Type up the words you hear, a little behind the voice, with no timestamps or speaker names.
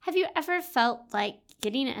ever felt like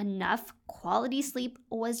getting enough quality sleep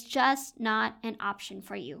was just not an option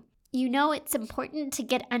for you? You know it's important to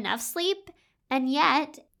get enough sleep, and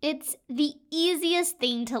yet it's the easiest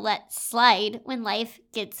thing to let slide when life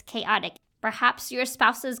gets chaotic. Perhaps your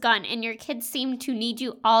spouse is gone and your kids seem to need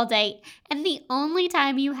you all day, and the only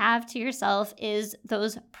time you have to yourself is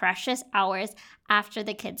those precious hours after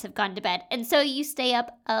the kids have gone to bed. And so you stay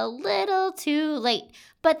up a little too late.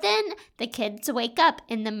 But then the kids wake up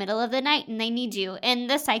in the middle of the night and they need you, and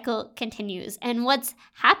the cycle continues. And what's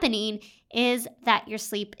happening is that your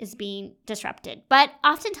sleep is being disrupted. But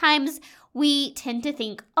oftentimes we tend to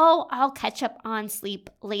think, oh, I'll catch up on sleep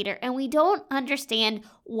later. And we don't understand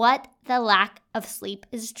what the lack of sleep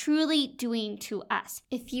is truly doing to us.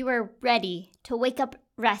 If you are ready to wake up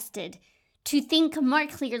rested, to think more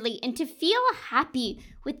clearly, and to feel happy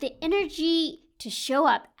with the energy to show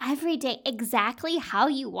up every day exactly how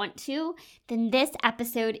you want to, then this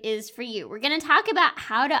episode is for you. We're going to talk about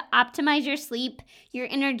how to optimize your sleep, your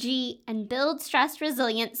energy, and build stress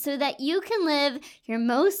resilience so that you can live your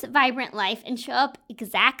most vibrant life and show up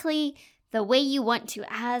exactly the way you want to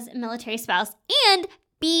as a military spouse and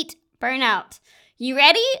beat burnout. You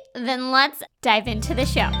ready? Then let's dive into the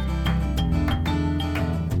show.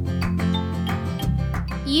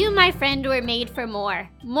 You, my friend, were made for more.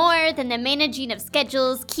 More than the managing of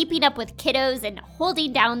schedules, keeping up with kiddos, and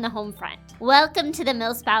holding down the home front. Welcome to the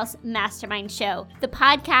MilSpouse Mastermind Show, the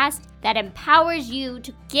podcast that empowers you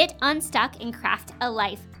to get unstuck and craft a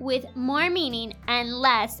life with more meaning and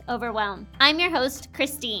less overwhelm. I'm your host,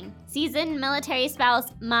 Christine, seasoned military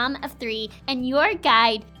spouse, mom of 3, and your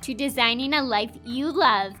guide to designing a life you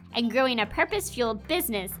love and growing a purpose-fueled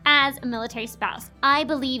business as a military spouse. I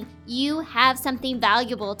believe you have something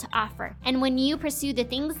valuable to offer, and when you pursue the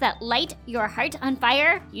things that light your heart on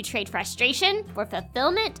fire, you trade frustration for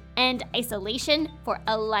fulfillment and isolation for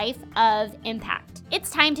a life of impact. It's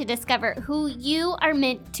time to discover who you are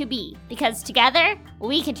meant to be, because together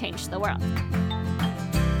we can change the world.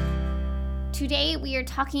 Today we are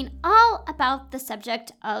talking all about the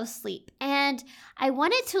subject of sleep, and I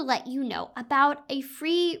wanted to let you know about a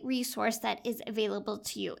free resource that is available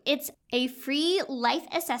to you. It's a free life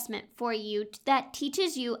assessment for you that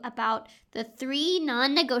teaches you about the 3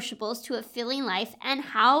 non-negotiables to a fulfilling life and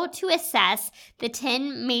how to assess the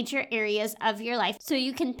 10 major areas of your life so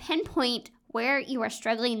you can pinpoint where you are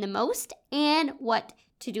struggling the most and what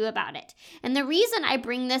to do about it. And the reason I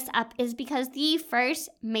bring this up is because the first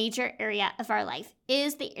major area of our life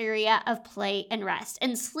is the area of play and rest.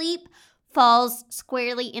 And sleep falls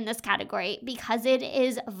squarely in this category because it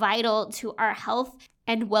is vital to our health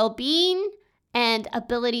and well-being and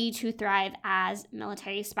ability to thrive as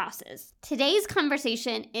military spouses. Today's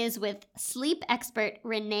conversation is with sleep expert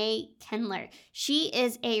Renee Kindler. She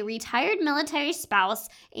is a retired military spouse,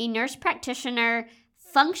 a nurse practitioner,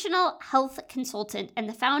 functional health consultant, and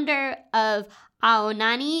the founder of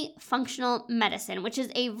Aonani Functional Medicine, which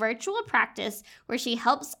is a virtual practice where she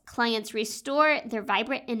helps clients restore their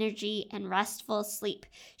vibrant energy and restful sleep.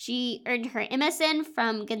 She earned her MSN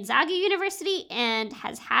from Gonzaga University and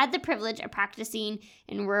has had the privilege of practicing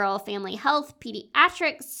in rural family health,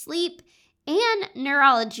 pediatrics, sleep, and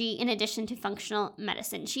neurology in addition to functional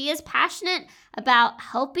medicine. She is passionate about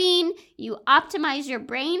helping you optimize your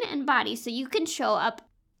brain and body so you can show up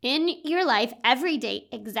in your life every day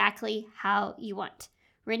exactly how you want.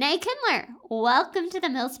 Renee Kindler, welcome to the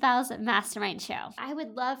MilSpouse Mastermind Show. I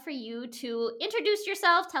would love for you to introduce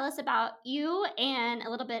yourself, tell us about you, and a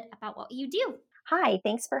little bit about what you do. Hi,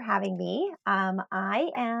 thanks for having me. I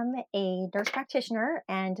am a nurse practitioner,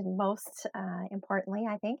 and most importantly,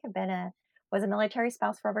 I think, was a military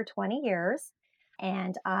spouse for over 20 years.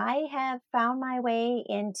 And I have found my way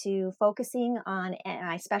into focusing on,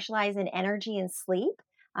 I specialize in energy and sleep,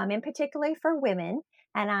 in particular for women.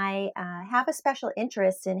 And I have a special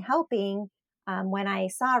interest in helping when I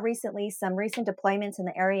saw recently some recent deployments in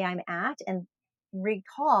the area I'm at and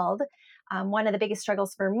recalled one of the biggest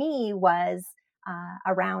struggles for me was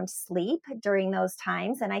around sleep during those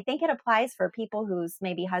times. And I think it applies for people whose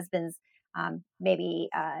maybe husbands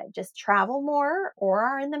just travel more or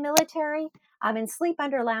are in the military. And sleep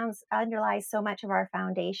underlies so much of our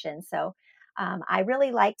foundation. So I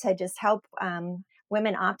really like to just help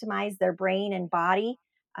women optimize their brain and body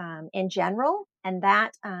in general. And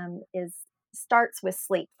that starts with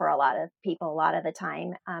sleep for a lot of people a lot of the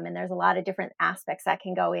time. And there's a lot of different aspects that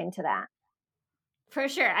can go into that. For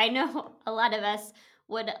sure. I know a lot of us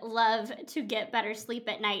would love to get better sleep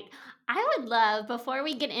at night. I would love, before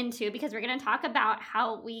we get into, because we're going to talk about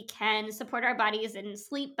how we can support our bodies and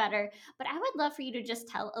sleep better, but I would love for you to just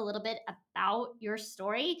tell a little bit about your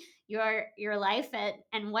story, your life,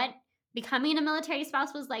 and what becoming a military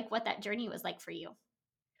spouse was like, what that journey was like for you.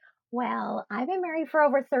 Well, I've been married for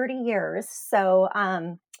over 30 years. So,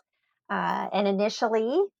 and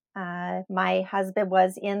initially, my husband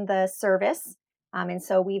was in the service. And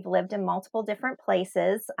so we've lived in multiple different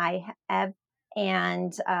places. Have,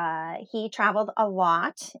 and he traveled a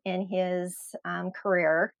lot in his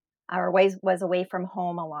career, or was away from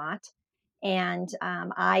home a lot. And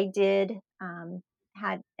I did,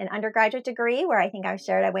 had an undergraduate degree where I think I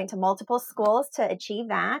shared I went to multiple schools to achieve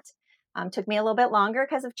that. Took me a little bit longer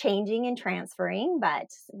because of changing and transferring, but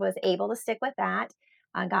was able to stick with that.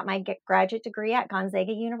 Got my graduate degree at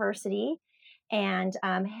Gonzaga University, and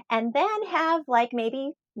then have, like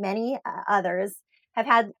maybe many others, have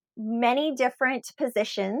had many different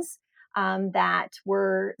positions that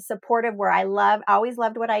were supportive. Where always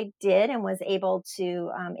loved what I did and was able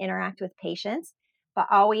to interact with patients, but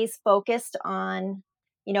always focused on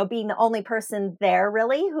being the only person there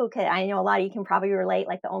really who could. I know a lot of you can probably relate,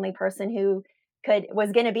 like the only person who could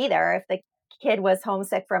was going to be there if the kid was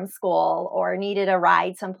homesick from school or needed a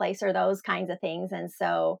ride someplace or those kinds of things. And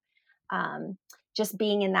so just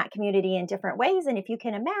being in that community in different ways. And if you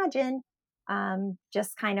can imagine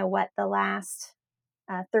just kind of what the last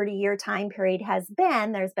 30-year time period has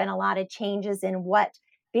been, there's been a lot of changes in what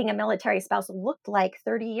being a military spouse looked like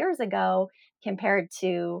 30 years ago compared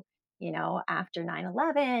to after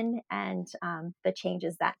 9/11, and the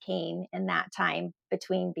changes that came in that time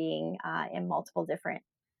between being in multiple different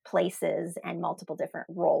places and multiple different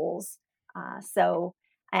roles.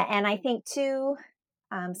 And I think too,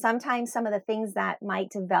 sometimes some of the things that might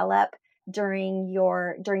develop during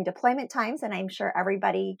deployment times, and I'm sure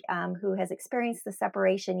everybody who has experienced the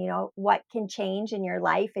separation, what can change in your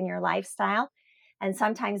life and your lifestyle, and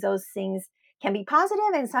sometimes those things can be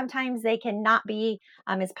positive, and sometimes they can not be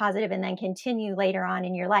as positive, and then continue later on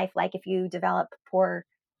in your life, like if you develop poor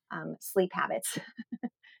sleep habits.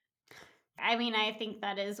 I mean, I think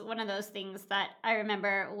that is one of those things that I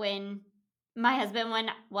remember when my husband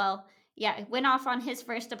went off on his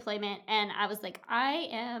first deployment, and I was like, I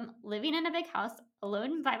am living in a big house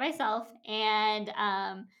alone by myself, and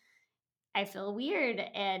I feel weird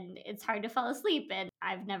and it's hard to fall asleep and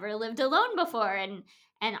I've never lived alone before, and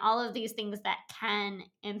all of these things that can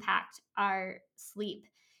impact our sleep.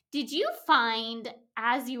 Did you find,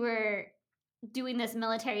 as you were doing this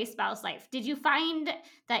military spouse life, did you find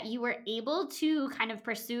that you were able to kind of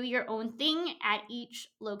pursue your own thing at each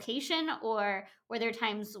location, or were there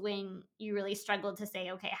times when you really struggled to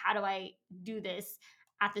say, okay, how do I do this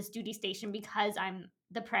at this duty station because I'm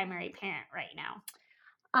the primary parent right now?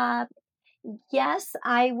 Uh, Yes,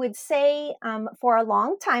 I would say for a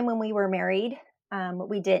long time when we were married,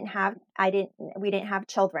 we didn't have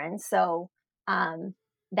children. So um,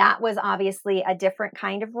 that was obviously a different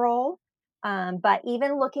kind of role. But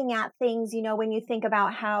even looking at things, when you think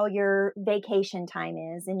about how your vacation time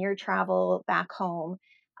is and your travel back home.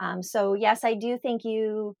 So, yes, I do think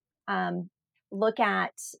you um, look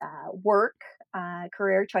at work,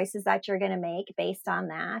 career choices that you're going to make based on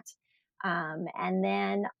that. And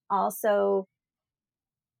then also,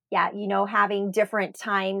 yeah, having different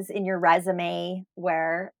times in your resume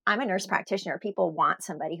where I'm a nurse practitioner, people want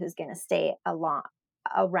somebody who's going to stay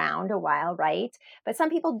around a while, right? But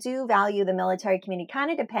some people do value the military community,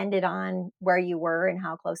 kind of depended on where you were and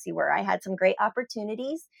how close you were. I had some great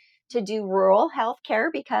opportunities to do rural healthcare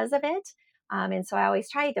because of it. And so I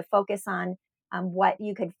always tried to focus on what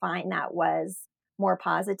you could find that was more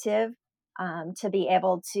positive, to be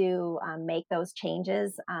able to make those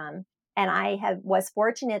changes. And was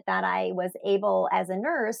fortunate that I was able as a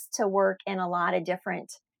nurse to work in a lot of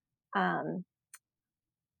different um,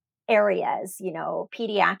 areas,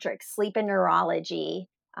 pediatrics, sleep and neurology,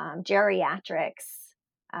 geriatrics,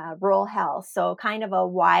 rural health. So, kind of a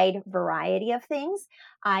wide variety of things.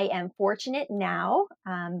 I am fortunate now,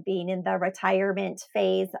 being in the retirement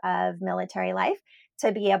phase of military life,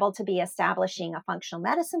 to be able to be establishing a functional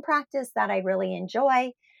medicine practice that I really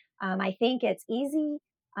enjoy. I think it's easy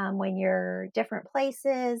when you're different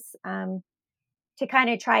places. To kind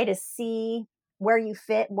of try to see where your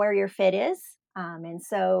fit is. And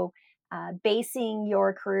so, basing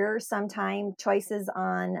your career sometime choices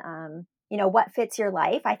on, what fits your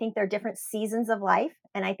life. I think there are different seasons of life.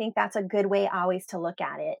 And I think that's a good way always to look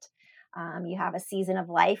at it. You have a season of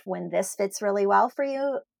life when this fits really well for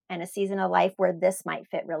you, and a season of life where this might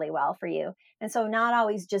fit really well for you. And so, not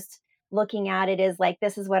always just looking at it as like,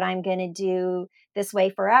 this is what I'm going to do this way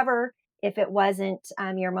forever, if it wasn't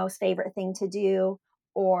your most favorite thing to do,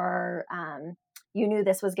 or you knew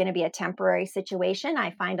this was going to be a temporary situation.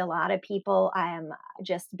 I find a lot of people,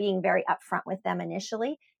 just being very upfront with them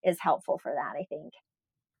initially is helpful for that, I think.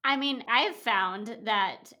 I mean, I've found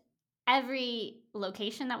that every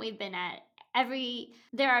location that we've been at,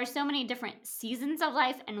 there are so many different seasons of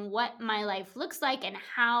life and what my life looks like and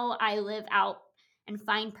how I live out and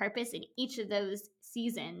find purpose in each of those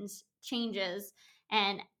seasons changes.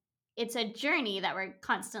 And it's a journey that we're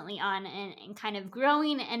constantly on, and kind of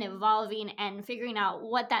growing and evolving and figuring out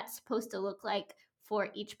what that's supposed to look like for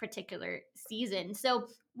each particular season. So,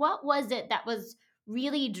 what was it that was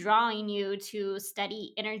really drawing you to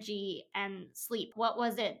study energy and sleep? What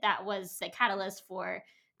was it that was the catalyst for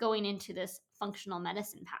going into this functional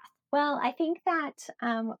medicine path? Well, I think that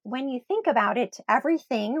when you think about it,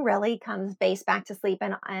 everything really comes based back to sleep.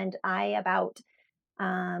 And I about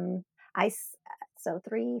Um, I s- so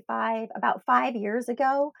 5 years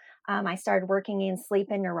ago, I started working in sleep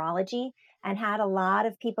and neurology, and had a lot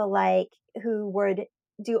of people like who would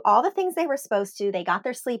do all the things they were supposed to. They got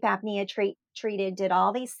their sleep apnea treated, did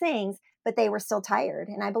all these things, but they were still tired.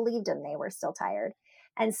 And I believed them; they were still tired.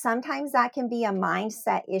 And sometimes that can be a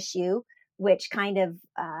mindset issue, which kind of,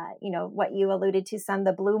 what you alluded to, some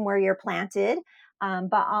the bloom where you're planted.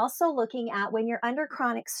 But also looking at when you're under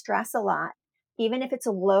chronic stress a lot, even if it's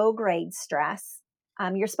a low grade stress,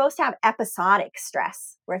 you're supposed to have episodic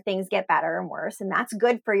stress where things get better and worse. And that's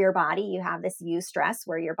good for your body. You have this eustress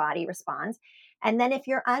where your body responds. And then if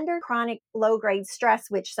you're under chronic low grade stress,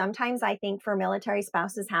 which sometimes I think for military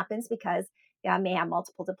spouses happens because you may have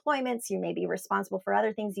multiple deployments, you may be responsible for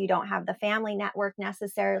other things, you don't have the family network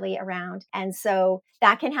necessarily around. And so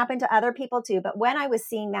that can happen to other people too. But when I was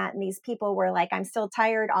seeing that, and these people were like, I'm still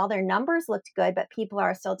tired, all their numbers looked good, but people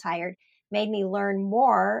are still tired, made me learn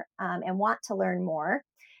more, and want to learn more,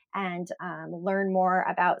 and learn more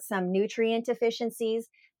about some nutrient deficiencies.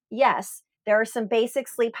 Yes, there are some basic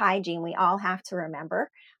sleep hygiene we all have to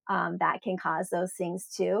remember, that can cause those things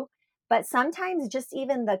too. But sometimes just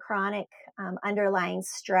even the chronic underlying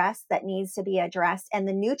stress that needs to be addressed, and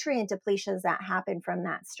the nutrient depletions that happen from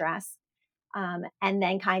that stress, and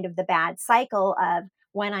then kind of the bad cycle of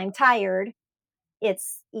when I'm tired,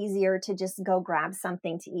 it's easier to just go grab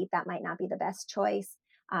something to eat. That might not be the best choice.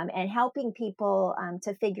 And helping people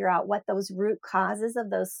to figure out what those root causes of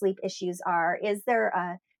those sleep issues are. Is there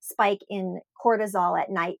a spike in cortisol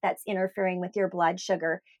at night that's interfering with your blood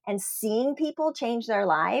sugar? And seeing people change their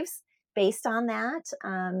lives based on that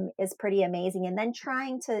is pretty amazing. And then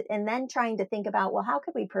trying to think about, well, how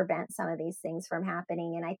could we prevent some of these things from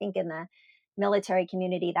happening? And I think in the military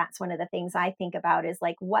community, that's one of the things I think about, is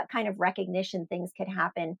like what kind of recognition things could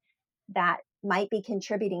happen that might be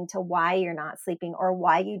contributing to why you're not sleeping, or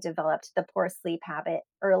why you developed the poor sleep habit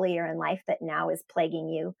earlier in life that now is plaguing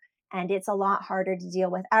you. And it's a lot harder to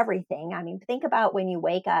deal with everything. I mean, think about when you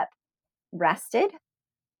wake up rested,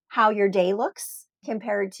 how your day looks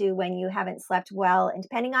compared to when you haven't slept well. And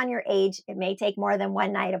depending on your age, it may take more than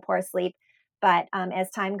one night of poor sleep. But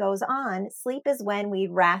as time goes on, sleep is when we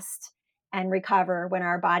rest and recover, when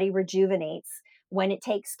our body rejuvenates, when it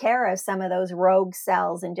takes care of some of those rogue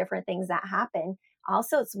cells and different things that happen.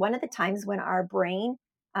 Also, it's one of the times when our brain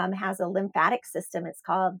has a lymphatic system. It's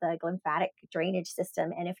called the lymphatic drainage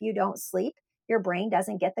system. And if you don't sleep, your brain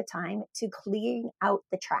doesn't get the time to clean out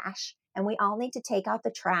the trash. And we all need to take out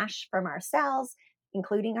the trash from our cells,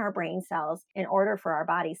 including our brain cells, in order for our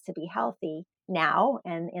bodies to be healthy now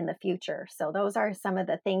and in the future. So, those are some of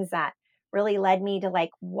the things that really led me to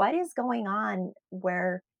like, what is going on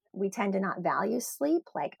where we tend to not value sleep?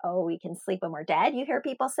 Like, oh, we can sleep when we're dead, you hear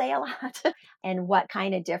people say a lot. And what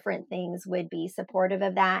kind of different things would be supportive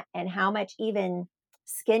of that, and how much even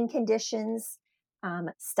skin conditions,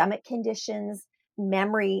 stomach conditions,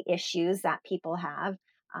 memory issues that people have,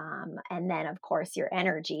 and then, of course, your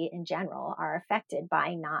energy in general are affected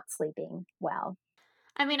by not sleeping well.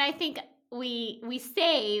 I mean, I think we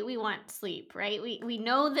say we want sleep, right? We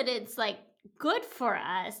know that it's like good for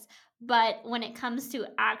us, but when it comes to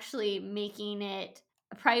actually making it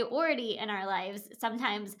a priority in our lives,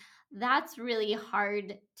 sometimes that's really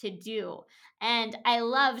hard to do. And I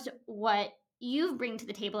loved what you bring to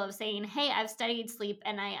the table of saying, "Hey, I've studied sleep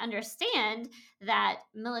and I understand that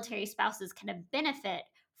military spouses can benefit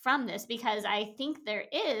from this," because I think there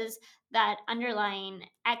is that underlying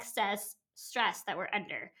excess stress that we're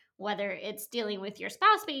under, whether it's dealing with your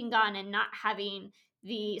spouse being gone and not having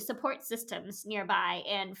the support systems nearby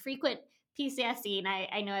and frequent PCSD. And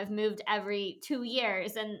I know I've moved every 2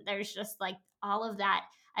 years, and there's just like all of that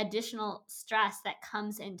additional stress that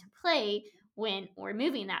comes into play when we're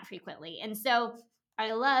moving that frequently. And so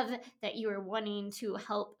I love that you are wanting to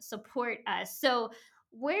help support us. So,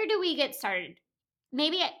 where do we get started?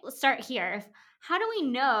 Let's start here. How do we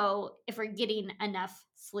know if we're getting enough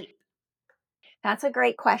sleep? That's a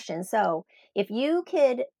great question. So, if you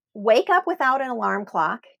could wake up without an alarm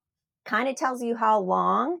clock, kind of tells you how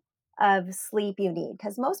long of sleep you need,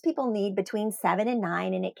 because most people need between 7 and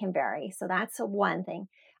 9 and it can vary. So, that's one thing.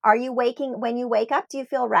 Are you waking, when you wake up, do you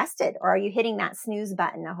feel rested, or are you hitting that snooze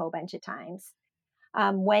button a whole bunch of times?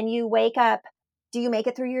 When you wake up, do you make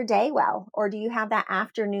it through your day well, or do you have that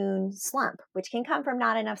afternoon slump, which can come from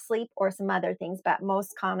not enough sleep or some other things? But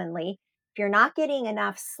most commonly, if you're not getting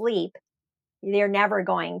enough sleep, you're never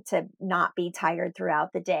going to not be tired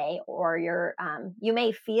throughout the day, or you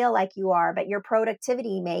may feel like you are, but your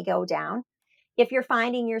productivity may go down. If you're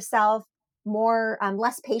finding yourself more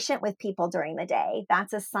less patient with people during the day,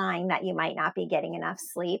 that's a sign that you might not be getting enough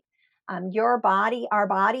sleep. Our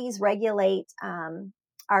bodies regulate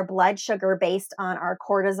our blood sugar based on our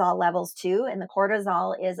cortisol levels too, and the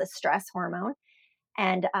cortisol is a stress hormone.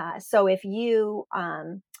 And so if you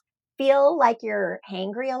feel like you're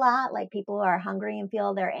hangry a lot, like people are hungry and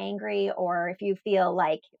feel they're angry, or if you feel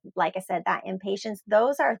like I said, that impatience,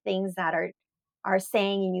 those are things that are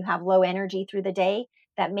saying, and you have low energy through the day,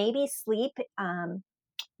 that maybe sleep,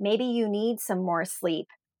 maybe you need some more sleep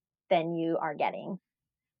than you are getting.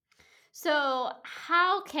 So,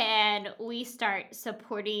 how can we start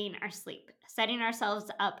supporting our sleep, setting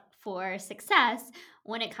ourselves up for success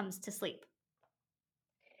when it comes to sleep?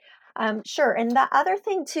 Sure. And the other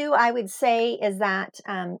thing too, I would say, is that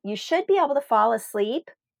you should be able to fall asleep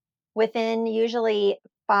within usually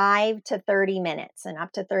 5 to 30 minutes, and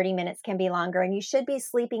up to 30 minutes can be longer. And you should be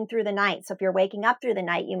sleeping through the night. So if you're waking up through the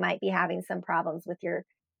night, you might be having some problems with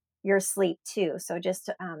your sleep too. So just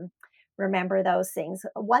remember those things.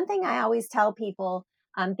 One thing I always tell people,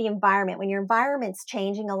 the environment, when your environment's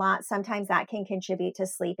changing a lot, sometimes that can contribute to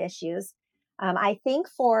sleep issues. I think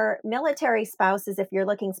for military spouses, if you're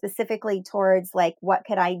looking specifically towards like, what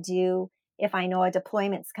could I do if I know a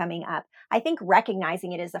deployment's coming up? I think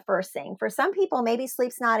recognizing it is the first thing. For some people, maybe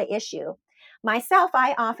sleep's not an issue. Myself,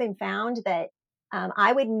 I often found that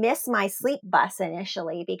I would miss my sleep bus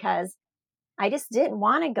initially because I just didn't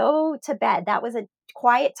want to go to bed. That was a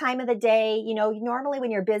quiet time of the day. Normally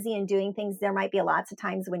when you're busy and doing things, there might be lots of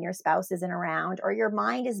times when your spouse isn't around, or your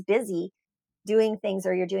mind is busy doing things,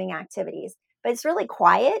 or you're doing activities. But it's really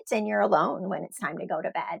quiet and you're alone when it's time to go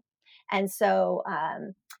to bed. And so,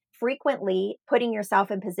 frequently putting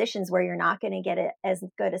yourself in positions where you're not going to get as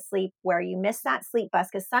good a sleep, where you miss that sleep bus,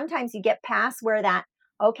 because sometimes you get past where that,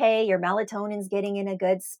 okay, your melatonin's getting in a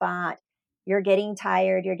good spot, you're getting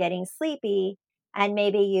tired, you're getting sleepy, and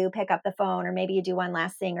maybe you pick up the phone, or maybe you do one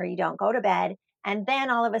last thing, or you don't go to bed. And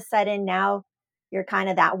then all of a sudden, now you're kind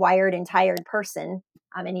of that wired and tired person.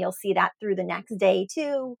 And you'll see that through the next day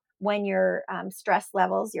too, when your stress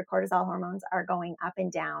levels, your cortisol hormones are going up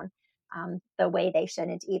and down the way they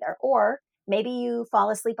shouldn't either. Or maybe you fall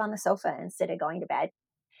asleep on the sofa instead of going to bed.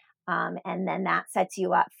 And then that sets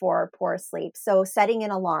you up for poor sleep. So setting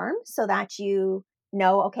an alarm so that you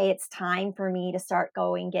know, okay, it's time for me to start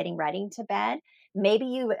getting ready to bed. Maybe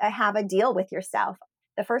you have a deal with yourself.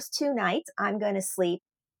 The first 2 nights, I'm going to sleep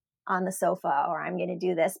on the sofa, or I'm going to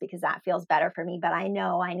do this because that feels better for me. But I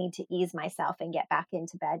know I need to ease myself and get back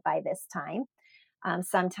into bed by this time.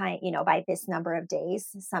 Sometime, by this number of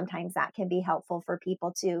days. Sometimes that can be helpful for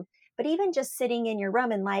people too. But even just sitting in your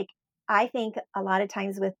room, and like, I think a lot of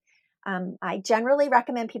times I generally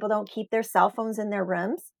recommend people don't keep their cell phones in their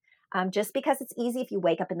rooms. Just because it's easy if you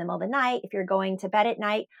wake up in the middle of the night, if you're going to bed at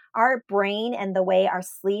night, our brain and the way our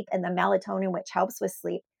sleep and the melatonin, which helps with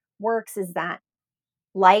sleep, works, is that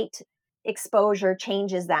light exposure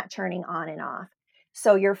changes that turning on and off.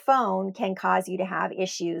 So your phone can cause you to have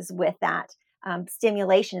issues with that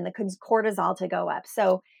stimulation and the cortisol to go up.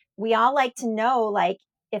 So we all like to know, like,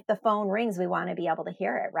 if the phone rings, we want to be able to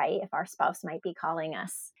hear it, right? If our spouse might be calling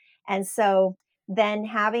us. And so then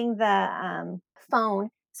having the phone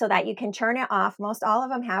so that you can turn it off. Most all of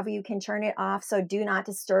them have, you can turn it off, so do not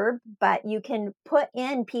disturb, but you can put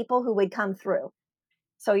in people who would come through.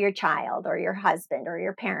 So your child or your husband or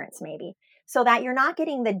your parents, maybe, so that you're not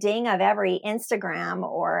getting the ding of every Instagram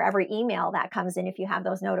or every email that comes in, if you have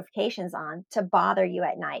those notifications on, to bother you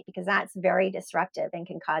at night, because that's very disruptive and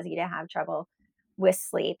can cause you to have trouble with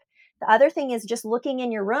sleep. The other thing is just looking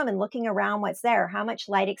in your room and looking around what's there. How much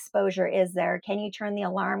light exposure is there? Can you turn the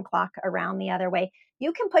alarm clock around the other way?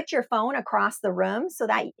 You can put your phone across the room so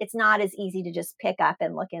that it's not as easy to just pick up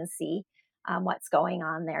and look and see what's going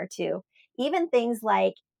on there too. Even things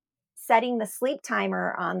like setting the sleep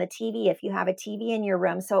timer on the TV, if you have a TV in your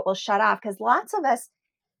room, so it will shut off. Because lots of us,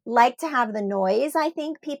 like to have the noise, I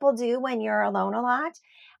think people do when you're alone a lot.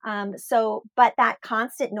 But that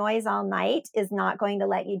constant noise all night is not going to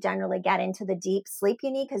let you generally get into the deep sleep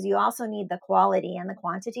you need, because you also need the quality and the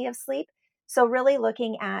quantity of sleep. So, really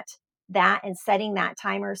looking at that and setting that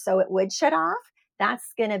timer so it would shut off,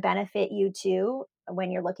 that's going to benefit you too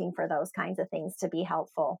when you're looking for those kinds of things to be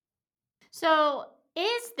helpful. So,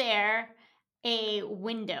 is there a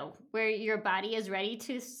window where your body is ready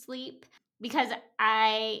to sleep? Because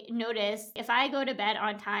I notice if I go to bed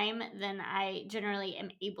on time, then I generally am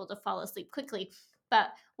able to fall asleep quickly. But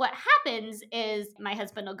what happens is my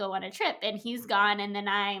husband will go on a trip and he's gone, and then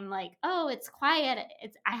I'm like, oh, it's quiet.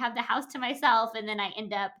 I have the house to myself, and then I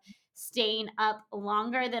end up staying up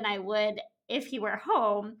longer than I would if he were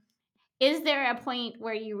home. Is there a point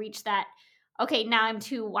where you reach that, okay, now I'm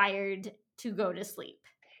too wired to go to sleep?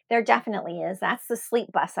 There definitely is. That's the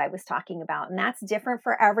sleep bus I was talking about. And that's different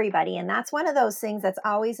for everybody. And that's one of those things that's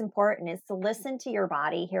always important, is to listen to your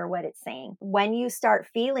body, hear what it's saying. When you start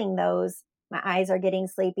feeling those, my eyes are getting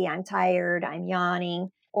sleepy, I'm tired, I'm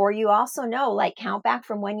yawning, or you also know, like, count back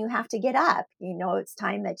from when you have to get up. You know, it's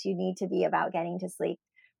time that you need to be about getting to sleep.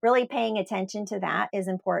 Really paying attention to that is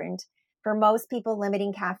important. For most people,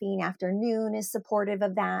 limiting caffeine after noon is supportive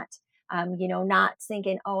of that. Not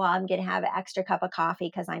thinking, oh, I'm going to have an extra cup of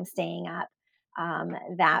coffee because I'm staying up.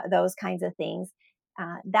 That those kinds of things.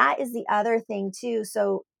 That is the other thing too.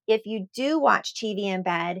 So if you do watch TV in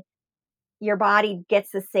bed, your body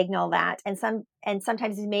gets the signal that, and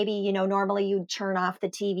sometimes maybe, normally you'd turn off the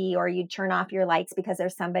TV or you'd turn off your lights because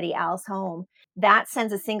there's somebody else home. That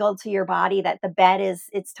sends a signal to your body that the bed is,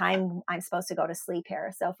 it's time, I'm supposed to go to sleep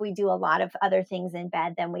here. So if we do a lot of other things in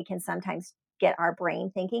bed, then we can sometimes get our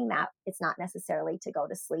brain thinking that it's not necessarily to go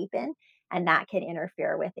to sleep in, and that can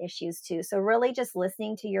interfere with issues too. So really just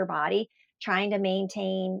listening to your body, trying to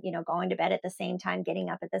maintain, going to bed at the same time, getting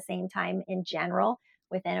up at the same time in general,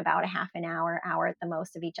 within about a half an hour at the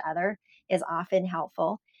most of each other, is often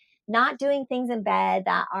helpful. Not doing things in bed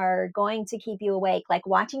that are going to keep you awake, like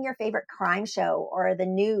watching your favorite crime show or the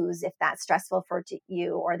news, if that's stressful for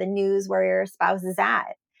you, or the news where your spouse is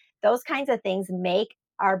at. Those kinds of things make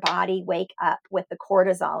our body wake up with the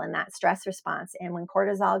cortisol in that stress response. And when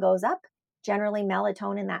cortisol goes up, generally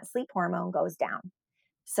melatonin, that sleep hormone, goes down.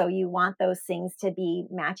 So you want those things to be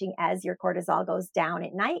matching. As your cortisol goes down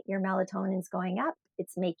at night, your melatonin's going up.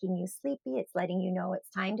 It's making you sleepy. It's letting you know it's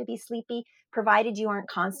time to be sleepy, provided you aren't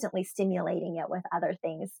constantly stimulating it with other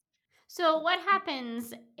things. So, what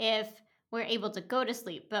happens if we're able to go to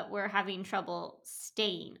sleep, but we're having trouble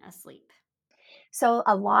staying asleep? So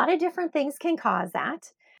a lot of different things can cause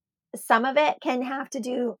that. Some of it can have to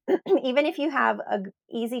do, even if you have a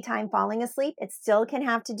easy time falling asleep, it still can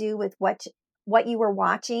have to do with what you were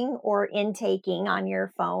watching or intaking on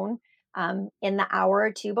your phone in the hour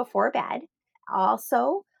or two before bed.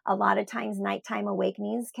 Also, a lot of times nighttime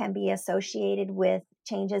awakenings can be associated with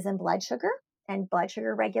changes in blood sugar and blood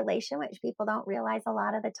sugar regulation, which people don't realize a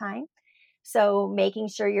lot of the time. So making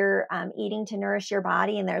sure you're eating to nourish your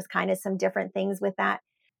body, and there's kind of some different things with that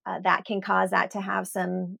that can cause that to have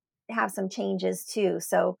some changes too.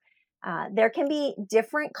 So there can be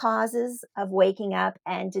different causes of waking up,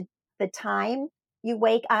 and the time you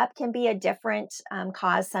wake up can be a different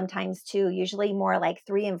cause sometimes too. Usually more like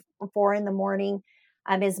 3 and 4 in the morning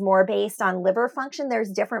is more based on liver function.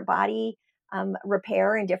 There's different body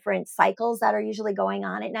repair and different cycles that are usually going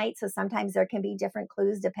on at night. So sometimes there can be different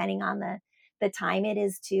clues depending on the time it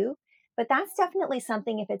is too. But that's definitely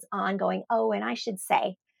something if it's ongoing. Oh, and I should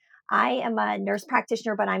say, I am a nurse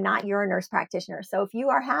practitioner, but I'm not your nurse practitioner. So if you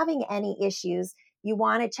are having any issues, you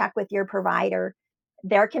want to check with your provider.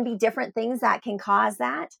 There can be different things that can cause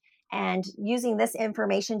that. And using this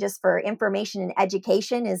information just for information and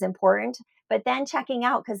education is important. But then checking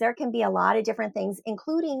out, because there can be a lot of different things,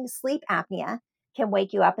 including sleep apnea, can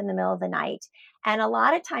wake you up in the middle of the night. And a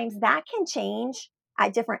lot of times that can change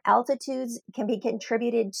at different altitudes, can be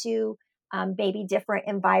contributed to maybe different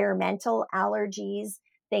environmental allergies,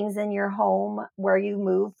 things in your home where you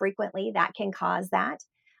move frequently that can cause that.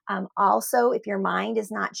 Also, if your mind is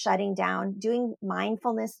not shutting down, doing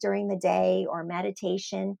mindfulness during the day or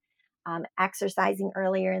meditation, exercising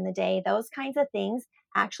earlier in the day, those kinds of things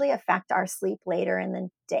actually affect our sleep later in the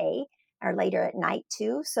day or later at night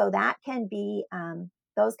too. So that can be,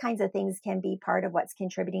 those kinds of things can be part of what's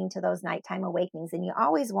contributing to those nighttime awakenings. And you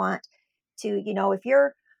always want to, if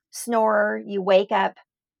you're snorer, you wake up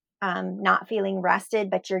not feeling rested,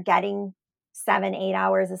 but you're getting 7, 8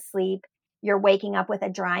 hours of sleep, you're waking up with a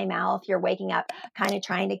dry mouth, you're waking up kind of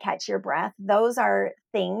trying to catch your breath. Those are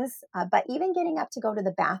things. But even getting up to go to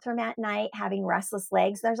the bathroom at night, having restless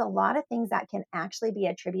legs, there's a lot of things that can actually be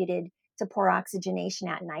attributed to poor oxygenation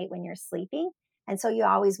at night when you're sleeping. And so you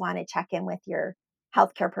always want to check in with your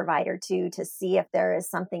healthcare provider too, to see if there is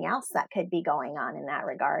something else that could be going on in that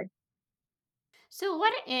regard. So,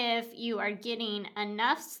 what if you are getting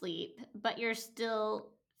enough sleep, but you're still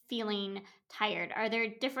feeling tired? Are there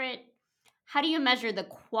different, how do you measure the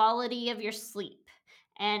quality of your sleep?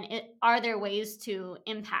 And are there ways to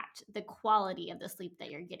impact the quality of the sleep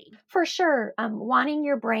that you're getting? For sure, wanting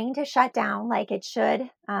your brain to shut down like it should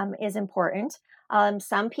is important.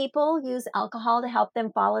 Some people use alcohol to help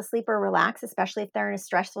them fall asleep or relax, especially if they're in a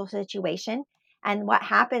stressful situation. And what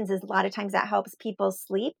happens is a lot of times that helps people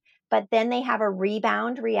sleep, but then they have a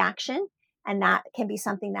rebound reaction, and that can be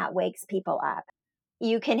something that wakes people up.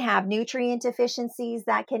 You can have nutrient deficiencies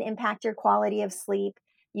that can impact your quality of sleep.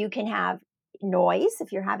 You can have noise.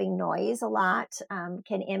 If you're having noise a lot,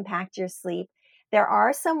 can impact your sleep. There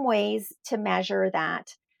are some ways to measure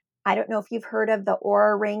that. I don't know if you've heard of the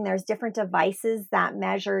Aura Ring. There's different devices that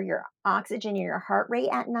measure your oxygen and your heart rate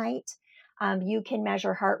at night. You can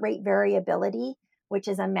measure heart rate variability, which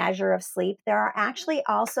is a measure of sleep. There are actually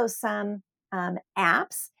also some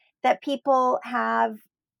apps that people have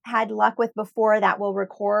had luck with before that will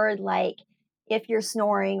record, like, if you're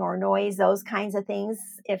snoring or noise, those kinds of things.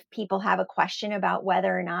 If people have a question about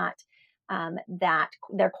whether or not that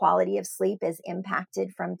their quality of sleep is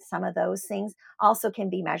impacted from some of those things, also can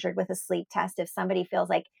be measured with a sleep test. If somebody feels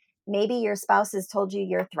like maybe your spouse has told you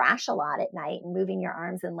you're thrash a lot at night and moving your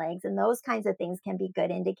arms and legs, and those kinds of things can be good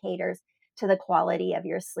indicators to the quality of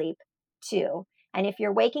your sleep too. And if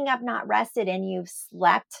you're waking up not rested and you've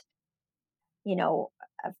slept, you know,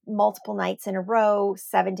 multiple nights in a row,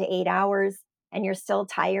 7 to 8 hours, and you're still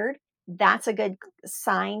tired, that's a good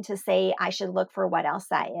sign to say, I should look for what else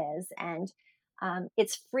that is. And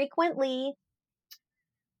it's frequently,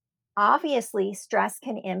 obviously, stress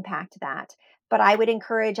can impact that. But I would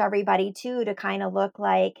encourage everybody too to kind of look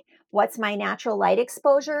like, what's my natural light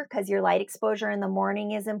exposure? Because your light exposure in the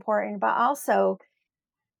morning is important, but also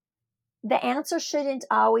the answer shouldn't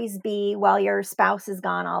always be, well, your spouse is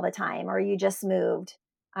gone all the time or you just moved.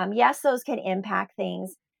 Yes, those can impact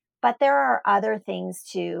things, but there are other things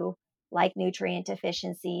too, like nutrient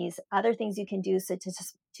deficiencies, other things you can do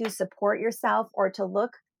to support yourself or to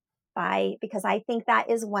look by, because I think that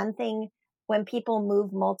is one thing when people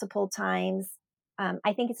move multiple times.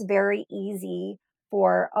 I think it's very easy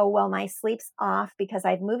for, oh, well, my sleep's off because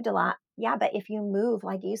I've moved a lot. Yeah, but if you move,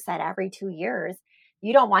 like you said, every 2 years,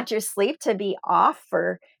 you don't want your sleep to be off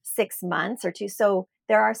for 6 months or two. So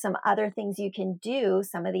there are some other things you can do,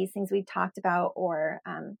 some of these things we've talked about, or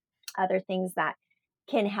other things that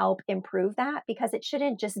can help improve that, because it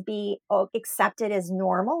shouldn't just be accepted as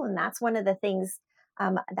normal. And that's one of the things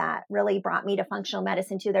that really brought me to functional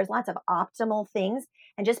medicine too. There's lots of optimal things.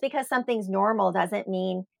 And just because something's normal doesn't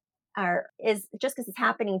mean, or is just because it's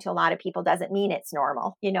happening to a lot of people doesn't mean it's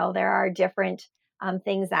normal. You know, there are different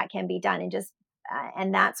things that can be done, and just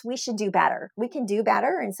and that's, we should do better. We can do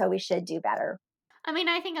better, and so we should do better. I mean,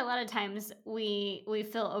 I think a lot of times we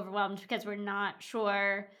feel overwhelmed because we're not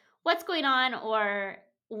sure what's going on or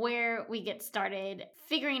where we get started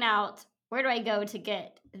figuring out where do I go to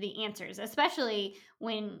get the answers, especially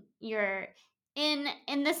when you're in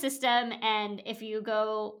the system, and if you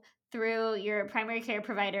go through your primary care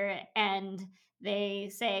provider and they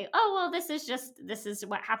say, "Oh, well, this is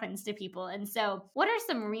what happens to people." And so, what are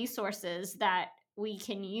some resources that we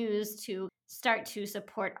can use to start to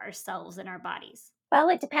support ourselves and our bodies? Well,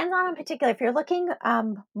 it depends on in particular. If you're looking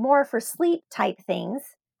more for sleep type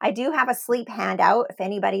things, I do have a sleep handout. If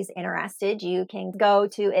anybody's interested, you can go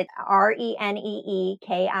to it,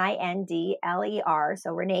 ReneeKindler.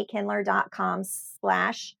 So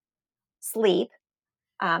reneekindler.com/sleep.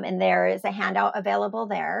 And there is a handout available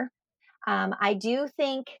there. I do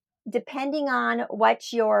think, depending on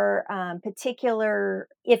what your particular,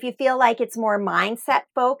 if you feel like it's more mindset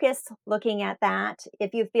focused, looking at that.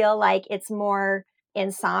 If you feel like it's more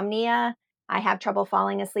insomnia, I have trouble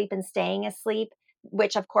falling asleep and staying asleep,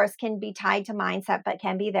 which of course can be tied to mindset, but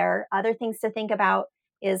can be there. Other things to think about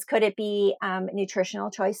is, could it be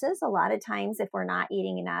nutritional choices? A lot of times, if we're not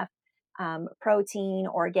eating enough protein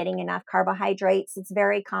or getting enough carbohydrates, it's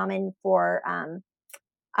very common for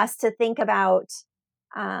us to think about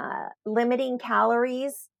limiting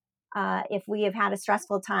calories if we have had a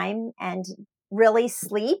stressful time, and really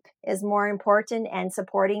sleep is more important, and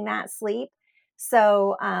supporting that sleep.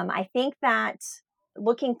 So I think that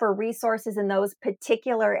looking for resources in those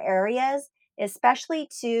particular areas especially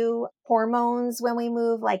to hormones when we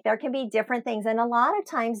move. Like there can be different things. And a lot of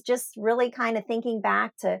times, just really kind of thinking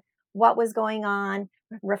back to what was going on,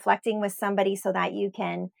 reflecting with somebody so that you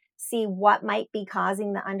can see what might be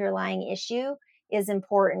causing the underlying issue is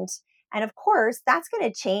important. And of course, that's going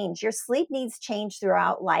to change. Your sleep needs change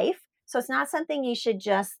throughout life. So it's not something you should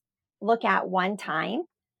just look at one time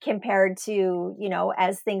compared to,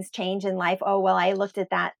 as things change in life. Oh, well, I looked at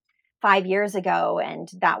that 5 years ago and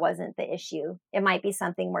that wasn't the issue. It might be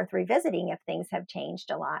something worth revisiting if things have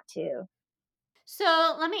changed a lot too.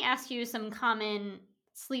 So let me ask you some common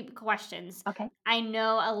sleep questions. Okay. I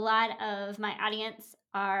know a lot of my audience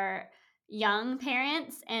are young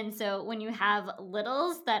parents. And so when you have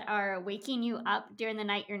littles that are waking you up during the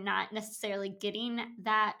night, you're not necessarily getting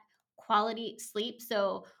that quality sleep.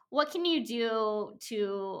 So, what can you do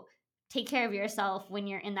to take care of yourself when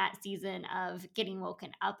you're in that season of getting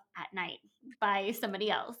woken up at night by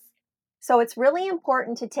somebody else? So it's really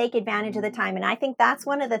important to take advantage of the time. And I think that's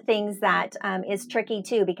one of the things that is tricky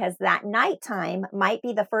too, because that nighttime might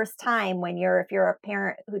be the first time when if you're a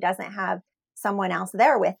parent who doesn't have someone else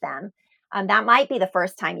there with them, that might be the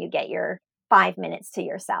first time you get your 5 minutes to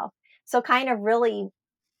yourself. So kind of really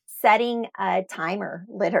setting a timer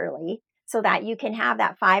literally so that you can have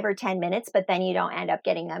that 5 or 10 minutes, but then you don't end up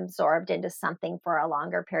getting absorbed into something for a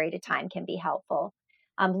longer period of time can be helpful.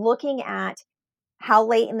 Looking at how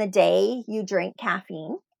late in the day you drink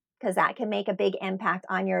caffeine, because that can make a big impact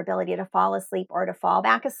on your ability to fall asleep or to fall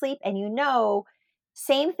back asleep. And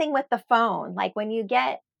same thing with the phone. Like when you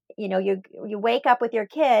get, you wake up with your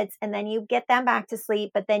kids and then you get them back to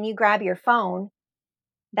sleep, but then you grab your phone,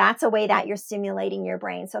 that's a way that you're stimulating your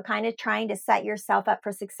brain. So kind of trying to set yourself up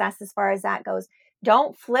for success as far as that goes.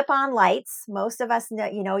 Don't flip on lights. Most of us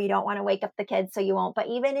know, you don't want to wake up the kids, so you won't. But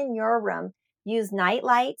even in your room, use night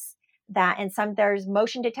lights there's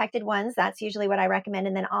motion detected ones. That's usually what I recommend.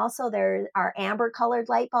 And then also there are amber colored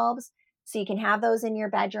light bulbs. So you can have those in your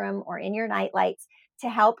bedroom or in your night lights to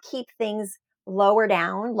help keep things lower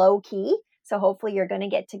down, low key. So hopefully you're going to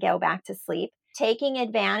get to go back to sleep. Taking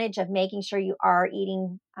advantage of making sure you are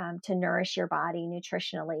eating to nourish your body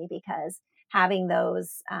nutritionally, because having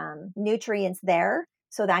those nutrients there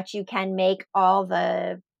so that you can make all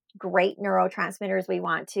the great neurotransmitters we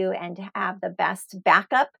want to and have the best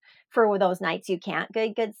backup for those nights you can't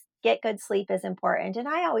get good sleep is important. And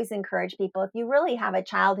I always encourage people, if you really have a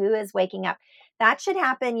child who is waking up, that should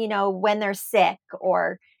happen, when they're sick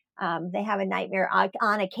or they have a nightmare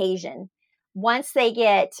on occasion. Once they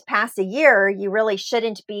get past a year, you really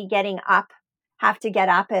shouldn't be have to get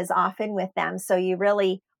up as often with them. So you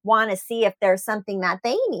really want to see if there's something that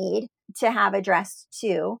they need to have addressed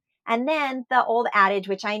too. And then the old adage,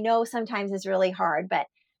 which I know sometimes is really hard, but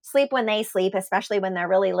sleep when they sleep, especially when they're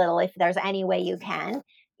really little, if there's any way you can,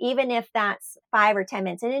 even if that's 5 or 10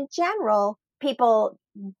 minutes. And in general, people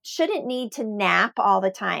shouldn't need to nap all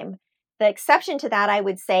the time. The exception to that, I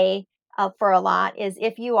would say, for a lot is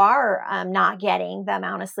if you are not getting the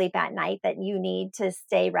amount of sleep at night that you need to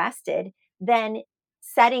stay rested, then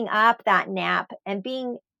setting up that nap and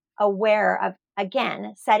being aware of,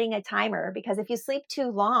 again, setting a timer, because if you sleep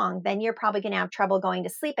too long, then you're probably going to have trouble going to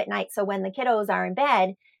sleep at night. So when the kiddos are in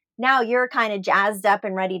bed, now you're kind of jazzed up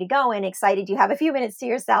and ready to go and excited you have a few minutes to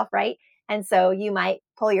yourself, right? And so you might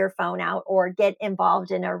pull your phone out or get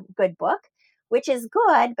involved in a good book, which is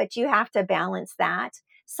good, but you have to balance that.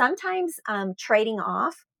 Sometimes trading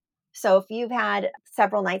off. So if you've had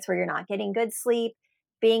several nights where you're not getting good sleep,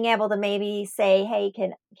 being able to maybe say, hey,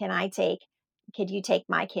 could you take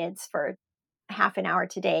my kids for half an hour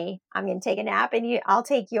today? I'm going to take a nap and I'll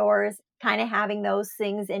take yours, kind of having those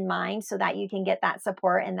things in mind so that you can get that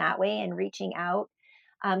support in that way, and reaching out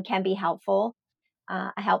can be helpful,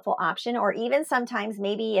 a helpful option. Or even sometimes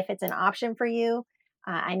maybe if it's an option for you,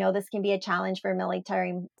 I know this can be a challenge for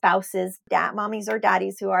military spouses, mommies or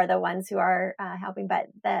daddies who are the ones who are helping, but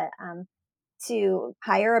to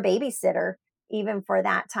hire a babysitter even for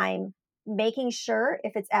that time, making sure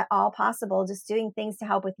if it's at all possible, just doing things to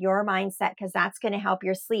help with your mindset, because that's going to help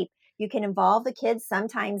your sleep. You can involve the kids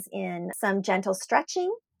sometimes in some gentle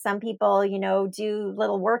stretching. Some people, do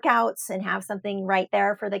little workouts and have something right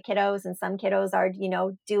there for the kiddos. And some kiddos are,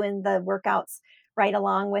 doing the workouts right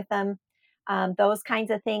along with them. Those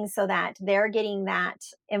kinds of things so that they're getting that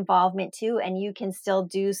involvement too. And you can still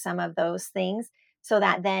do some of those things so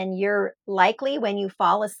that then you're likely when you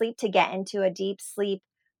fall asleep to get into a deep sleep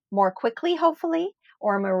more quickly, hopefully,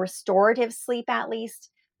 or a more restorative sleep at least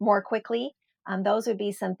more quickly. Those would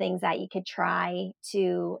be some things that you could try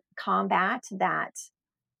to combat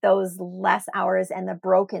those less hours and the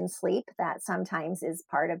broken sleep that sometimes is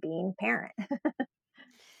part of being parent.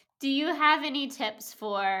 Do you have any tips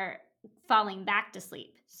for falling back to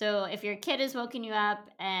sleep? So if your kid is woken you up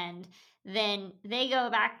and then they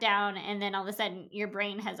go back down, and then all of a sudden your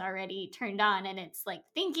brain has already turned on and it's like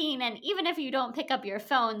thinking, and even if you don't pick up your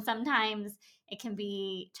phone, sometimes it can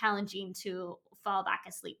be challenging to fall back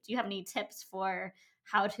asleep. Do you have any tips for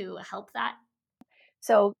how to help that?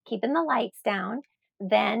 So keeping the lights down.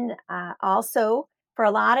 Then also, for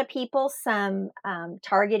a lot of people, some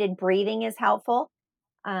targeted breathing is helpful.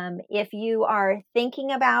 If you are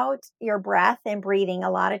thinking about your breath and breathing, a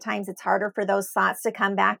lot of times it's harder for those thoughts to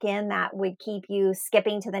come back in that would keep you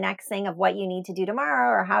skipping to the next thing of what you need to do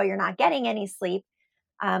tomorrow or how you're not getting any sleep.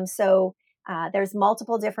 There's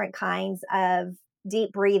multiple different kinds of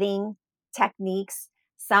deep breathing techniques.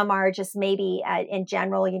 Some are just maybe in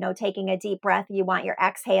general, taking a deep breath, you want your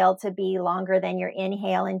exhale to be longer than your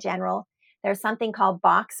inhale in general. There's something called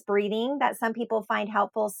box breathing that some people find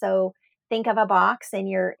helpful. So think of a box and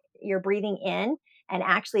you're breathing in, and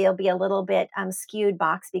actually it'll be a little bit skewed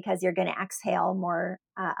box because you're going to exhale more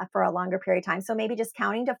for a longer period of time. So maybe just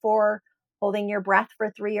counting to 4, holding your breath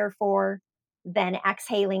for 3 or 4, then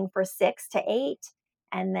exhaling for 6 to 8,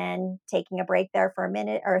 and then taking a break there for a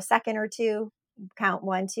minute or a second or two, count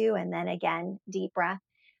 1, 2, and then again, deep breath.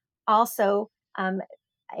 Also,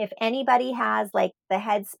 if anybody has like the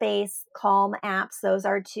Headspace, Calm apps, those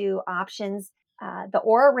are 2 options. The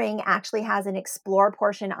Aura Ring actually has an explore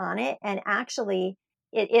portion on it, and actually,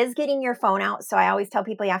 it is getting your phone out. So I always tell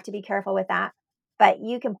people you have to be careful with that. But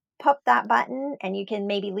you can pop that button, and you can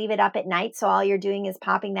maybe leave it up at night. So all you're doing is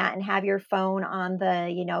popping that and have your phone on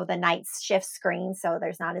the night shift screen, so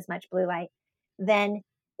there's not as much blue light. Then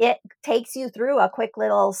it takes you through a quick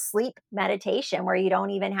little sleep meditation where you don't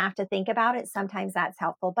even have to think about it. Sometimes that's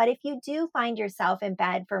helpful. But if you do find yourself in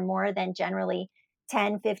bed for more than generally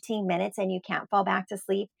 10, 15 minutes and you can't fall back to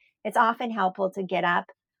sleep, it's often helpful to get up,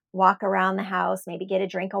 walk around the house, maybe get a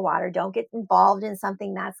drink of water. Don't get involved in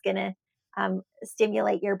something that's going to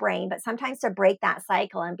stimulate your brain. But sometimes to break that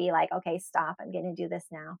cycle and be like, okay, stop, I'm going to do this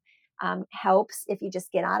now. Helps if you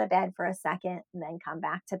just get out of bed for a second and then come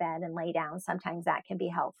back to bed and lay down. Sometimes that can be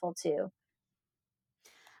helpful too.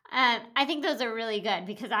 I think those are really good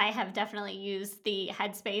because I have definitely used the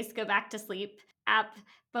Headspace Go Back to Sleep app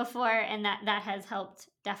before, and that has helped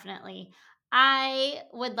definitely. I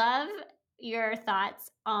would love your thoughts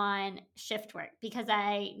on shift work because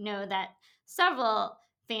I know that several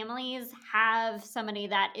families have somebody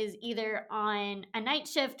that is either on a night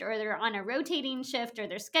shift or they're on a rotating shift or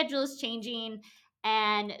their schedule is changing.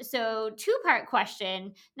 And so, two-part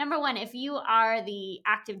question. Number one, if you are the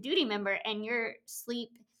active duty member and your sleep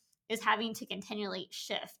is having to continually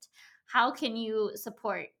shift, how can you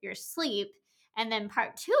support your sleep? And then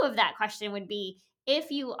part two of that question would be, if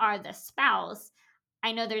you are the spouse,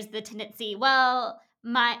 I know there's the tendency, well,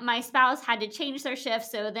 my spouse had to change their shift,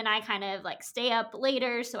 so then I kind of like stay up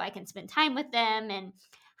later so I can spend time with them. And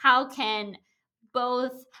how can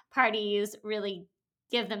both parties really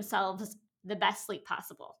give themselves the best sleep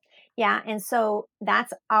possible? Yeah. And so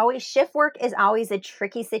that's always, shift work is always a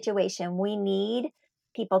tricky situation. We need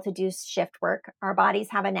people to do shift work. Our bodies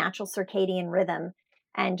have a natural circadian rhythm,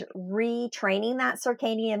 and retraining that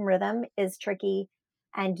circadian rhythm is tricky.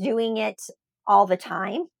 And doing it all the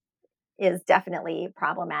time is definitely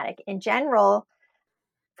problematic. In general,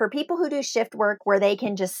 for people who do shift work where they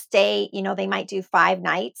can just stay, they might do 5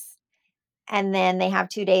 nights and then they have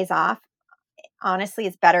 2 days off. Honestly,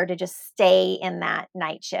 it's better to just stay in that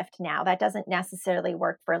night shift now. That doesn't necessarily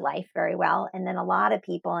work for life very well. And then a lot of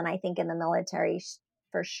people, and I think in the military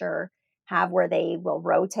for sure, have where they will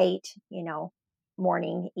rotate,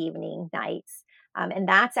 morning, evening, nights. And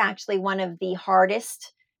that's actually one of the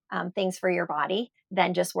hardest things for your body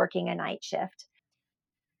than just working a night shift.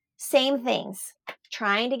 Same things,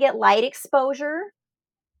 trying to get light exposure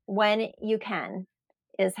when you can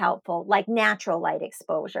is helpful, like natural light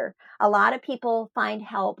exposure. A lot of people find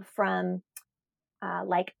help from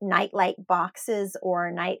like night light boxes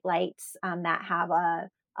or night lights that have a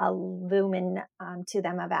lumen to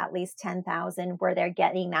them of at least 10,000, where they're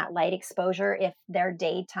getting that light exposure if their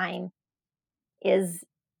daytime is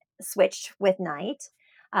switched with night.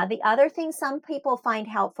 The other thing some people find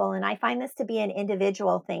helpful, and I find this to be an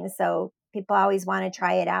individual thing, so people always want to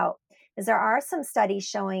try it out, is there are some studies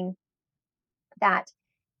showing that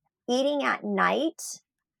eating at night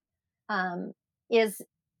is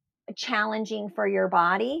challenging for your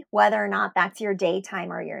body, whether or not that's your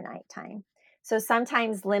daytime or your nighttime. So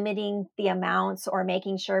sometimes limiting the amounts or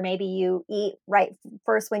making sure maybe you eat right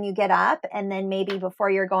first when you get up, and then maybe before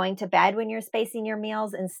you're going to bed when you're spacing your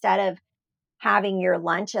meals, instead of having your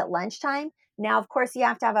lunch at lunchtime, Now, of course, you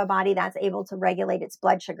have to have a body that's able to regulate its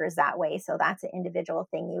blood sugars that way. So that's an individual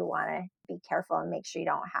thing you want to be careful and make sure you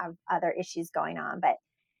don't have other issues going on. But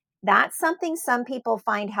that's something some people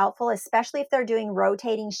find helpful, especially if they're doing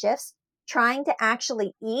rotating shifts, trying to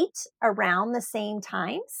actually eat around the same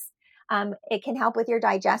times. It can help with your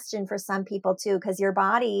digestion for some people too, because your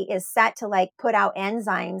body is set to like put out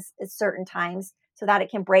enzymes at certain times so that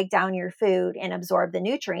it can break down your food and absorb the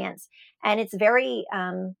nutrients. And it's very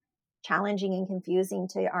challenging and confusing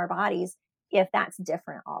to our bodies if that's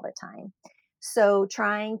different all the time. So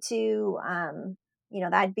trying to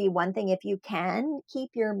that'd be one thing if you can keep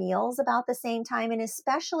your meals about the same time, and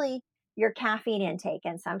especially your caffeine intake.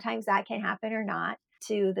 And sometimes that can happen or not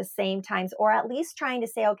to the same times, or at least trying to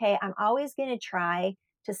say, okay, I'm always going to try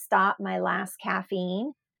to stop my last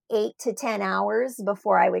caffeine 8 to 10 hours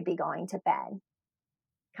before I would be going to bed.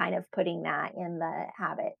 Kind of putting that in the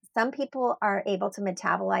habit. Some people are able to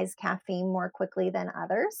metabolize caffeine more quickly than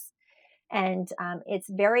others. And it's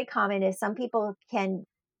very common if some people can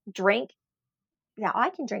drink. Now, I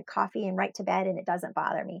can drink coffee and right to bed and it doesn't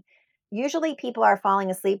bother me. Usually people are falling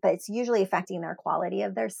asleep, but it's usually affecting their quality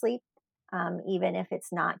of their sleep, even if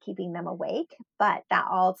it's not keeping them awake. But that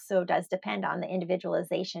also does depend on the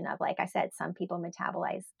individualization of, like I said, some people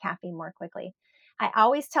metabolize caffeine more quickly. I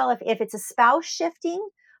always tell if it's a spouse shifting,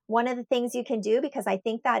 one of the things you can do, because I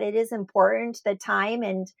think that it is important, the time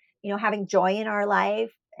and, having joy in our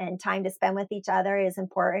life and time to spend with each other is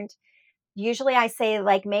important. Usually I say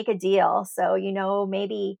like make a deal. So,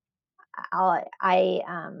 maybe I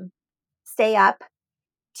stay up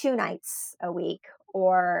 2 nights a week,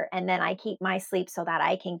 and then I keep my sleep so that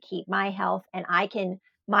I can keep my health, and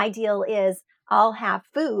my deal is I'll have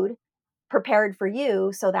food prepared for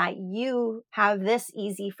you so that you have this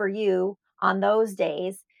easy for you on those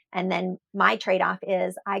days. And then my trade off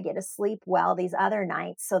is I get to sleep well these other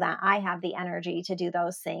nights so that I have the energy to do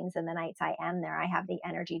those things. And the nights I am there, I have the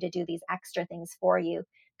energy to do these extra things for you,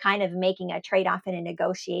 kind of making a trade off and a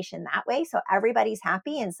negotiation that way. So everybody's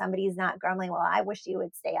happy and somebody's not grumbling, well, I wish you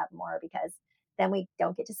would stay up more because then we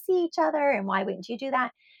don't get to see each other. And why wouldn't you do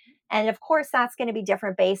that? And of course, that's going to be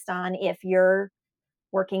different based on if you're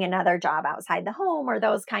working another job outside the home or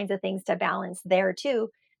those kinds of things to balance there too.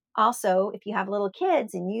 Also, if you have little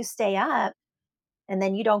kids and you stay up and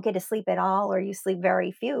then you don't get to sleep at all or you sleep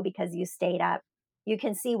very few because you stayed up, you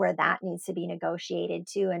can see where that needs to be negotiated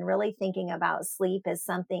too. And really thinking about sleep as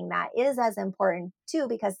something that is as important too,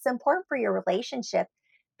 because it's important for your relationship.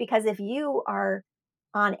 Because if you are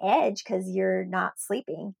on edge because you're not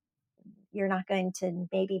sleeping, you're not going to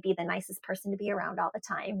maybe be the nicest person to be around all the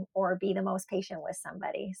time or be the most patient with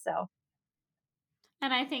somebody. So,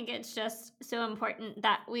 And I think it's just so important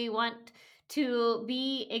that we want to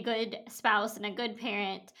be a good spouse and a good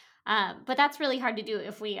parent. But that's really hard to do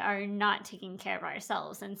if we are not taking care of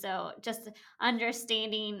ourselves. And so just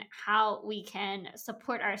understanding how we can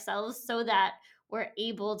support ourselves so that we're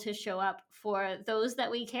able to show up for those that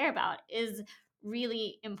we care about is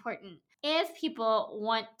really important. If people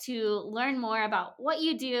want to learn more about what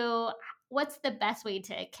you do, what's the best way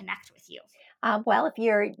to connect with you? well, if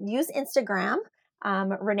you use Instagram,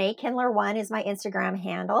 Renee Kindler 1 is my Instagram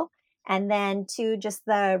handle. And then to just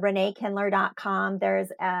the reneekindler.com,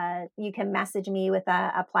 you can message me with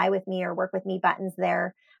a apply with me or work with me buttons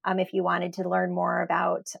there. If you wanted to learn more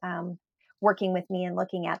about working with me and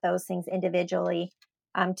looking at those things individually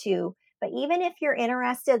too. But even if you're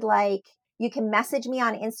interested, like you can message me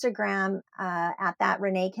on Instagram at that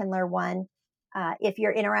Renee Kindler 1. If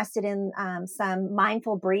you're interested in some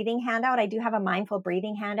mindful breathing handout, I do have a mindful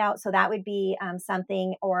breathing handout. So that would be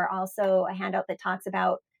something, or also a handout that talks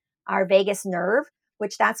about our vagus nerve,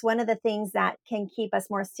 which that's one of the things that can keep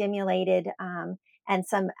us more stimulated, and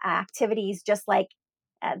some activities just like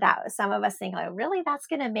that. Some of us think, like, really, that's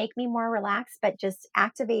going to make me more relaxed, but just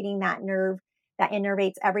activating that nerve that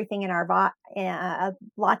innervates everything in our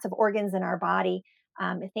lots of organs in our body.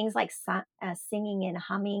 Things like singing and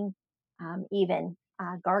humming, even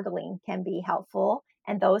gargling can be helpful.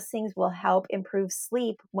 And those things will help improve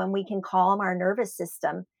sleep when we can calm our nervous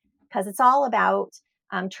system, because it's all about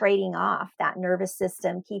trading off that nervous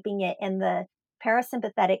system, keeping it in the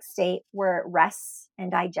parasympathetic state where it rests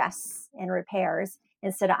and digests and repairs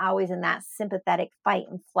instead of always in that sympathetic fight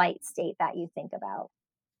and flight state that you think about.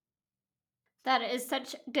 That is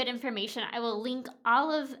such good information. I will link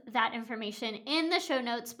all of that information in the show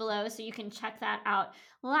notes below so you can check that out.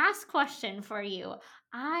 Last question for you.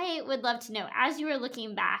 I would love to know, as you were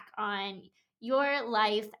looking back on your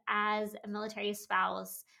life as a military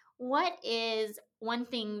spouse, what is one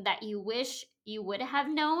thing that you wish you would have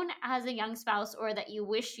known as a young spouse, or that you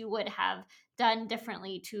wish you would have done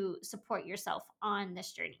differently to support yourself on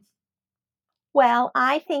this journey? Well,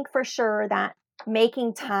 I think for sure that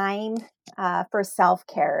making time for self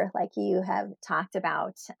care, like you have talked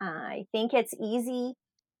about, I think it's easy.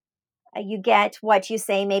 You get what you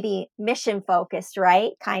say, maybe mission focused,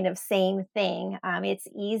 right? Kind of same thing. It's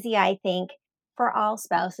easy, I think, for all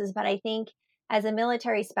spouses, but I think as a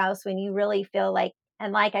military spouse, when you really feel like,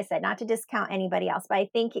 and like I said, not to discount anybody else, but I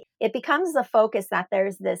think it becomes the focus that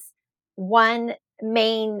there's this one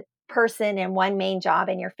main person and one main job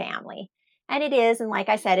in your family. And it is. And like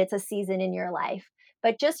I said, it's a season in your life.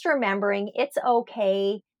 But just remembering it's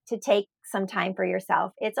okay to take some time for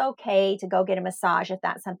yourself. It's okay to go get a massage if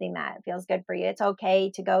that's something that feels good for you. It's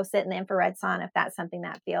okay to go sit in the infrared sauna if that's something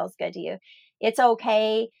that feels good to you. It's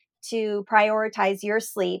okay to prioritize your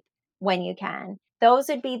sleep when you can. Those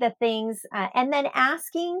would be the things. And then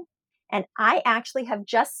asking, and I actually have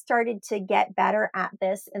just started to get better at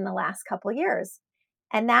this in the last couple of years.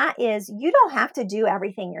 And that is, you don't have to do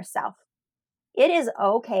everything yourself. It is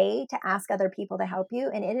okay to ask other people to help you,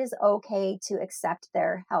 and it is okay to accept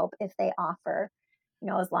their help if they offer,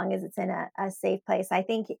 as long as it's in a safe place. I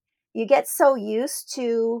think you get so used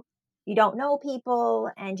to, you don't know people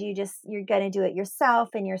and you're going to do it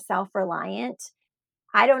yourself and you're self-reliant.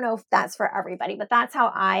 I don't know if that's for everybody, but that's how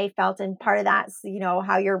I felt. And part of that's,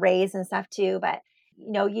 how you're raised and stuff too. But,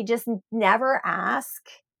 you just never ask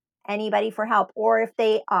anybody for help. Or if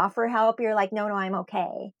they offer help, you're like, no, I'm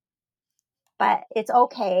okay. But it's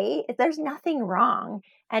okay. There's nothing wrong.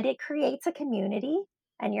 And it creates a community,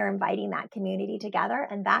 and you're inviting that community together.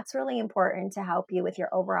 And that's really important to help you with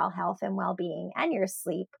your overall health and well being and your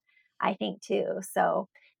sleep, I think, too. So,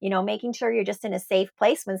 making sure you're just in a safe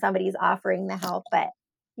place when somebody's offering the help. But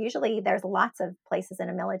usually there's lots of places in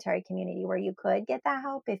a military community where you could get that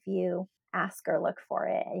help if you ask or look for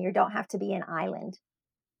it. And you don't have to be an island.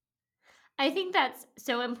 I think that's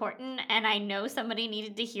so important. And I know somebody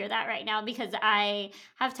needed to hear that right now, because I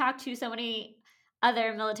have talked to so many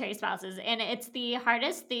other military spouses, and it's the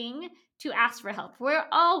hardest thing to ask for help. We're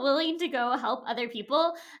all willing to go help other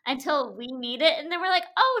people until we need it. And then we're like,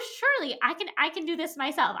 oh, surely I can do this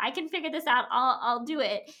myself. I can figure this out. I'll do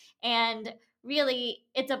it. And really,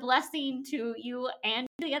 it's a blessing to you and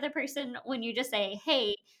the other person when you just say,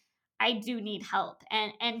 hey, I do need help,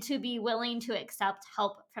 and to be willing to accept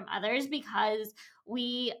help from others, because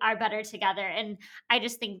we are better together. And I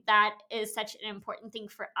just think that is such an important thing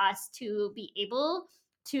for us to be able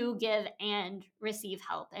to give and receive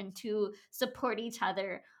help and to support each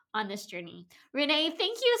other on this journey. Renee,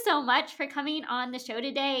 thank you so much for coming on the show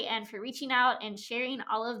today and for reaching out and sharing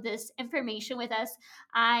all of this information with us.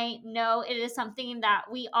 I know it is something that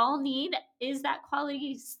we all need, is that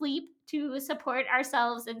quality sleep to support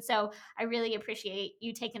ourselves. And so I really appreciate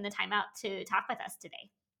you taking the time out to talk with us today.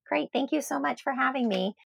 Great. Thank you so much for having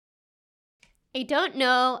me. I don't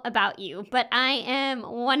know about you, but I am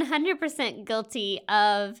 100% guilty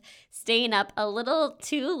of staying up a little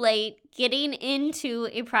too late, getting into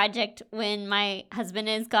a project when my husband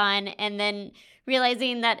is gone, and then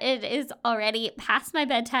realizing that it is already past my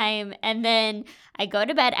bedtime. And then I go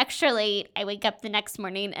to bed extra late. I wake up the next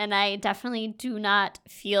morning and I definitely do not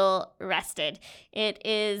feel rested. It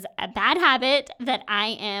is a bad habit that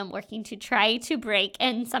I am working to try to break.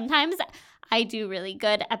 And sometimes I do really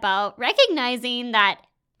good about recognizing that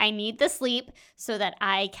I need the sleep so that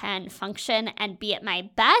I can function and be at my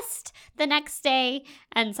best the next day.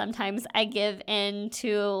 And sometimes I give in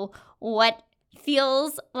to what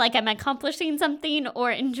feels like I'm accomplishing something or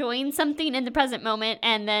enjoying something in the present moment,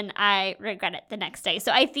 and then I regret it the next day.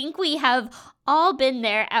 So I think we have all been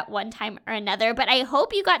there at one time or another, but I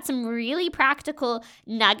hope you got some really practical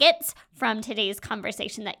nuggets from today's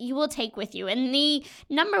conversation that you will take with you. And the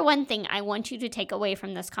number one thing I want you to take away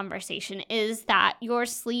from this conversation is that your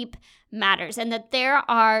sleep matters, and that there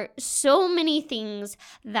are so many things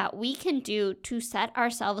that we can do to set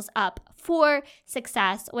ourselves up for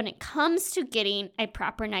success when it comes to getting a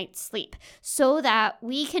proper night's sleep, so that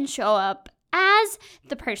we can show up as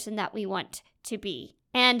the person that we want to be.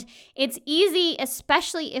 And it's easy,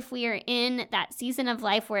 especially if we are in that season of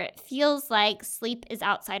life where it feels like sleep is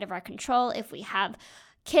outside of our control, if we have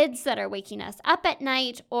kids that are waking us up at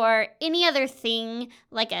night, or any other thing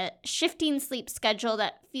like a shifting sleep schedule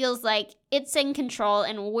that feels like it's in control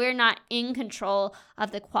and we're not in control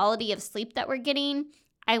of the quality of sleep that we're getting.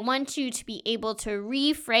 I want you to be able to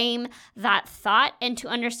reframe that thought and to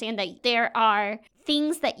understand that there are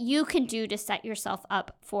things that you can do to set yourself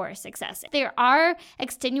up for success. There are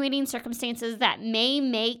extenuating circumstances that may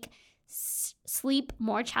make sleep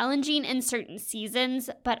more challenging in certain seasons,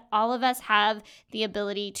 but all of us have the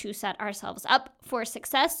ability to set ourselves up for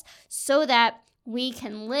success so that we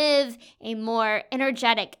can live a more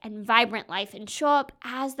energetic and vibrant life and show up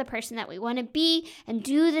as the person that we want to be and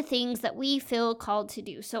do the things that we feel called to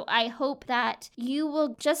do. So I hope that you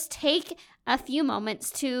will just take a few moments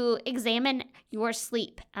to examine your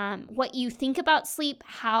sleep, what you think about sleep,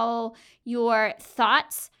 how your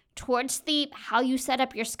thoughts towards sleep, how you set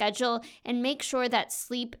up your schedule, and make sure that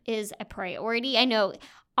sleep is a priority. I know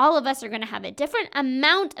all of us are going to have a different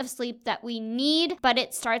amount of sleep that we need, but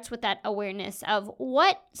it starts with that awareness of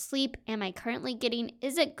what sleep am I currently getting?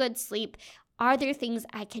 Is it good sleep? Are there things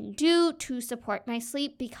I can do to support my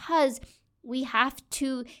sleep? Because we have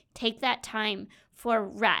to take that time for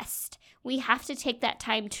rest. We have to take that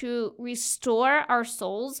time to restore our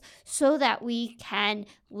souls so that we can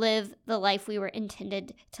live the life we were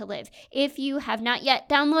intended to live. If you have not yet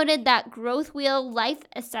downloaded that Growth Wheel Life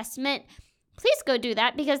Assessment, please go do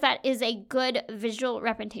that, because that is a good visual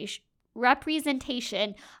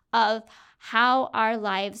representation of how our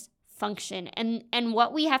lives function and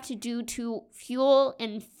what we have to do to fuel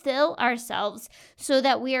and fill ourselves so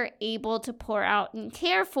that we are able to pour out and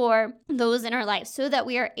care for those in our life, so that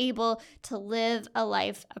we are able to live a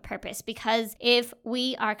life of purpose. Because if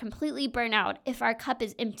we are completely burnt out, if our cup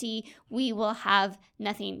is empty, we will have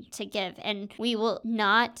nothing to give, and we will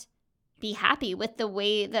not be happy with the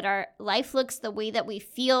way that our life looks, the way that we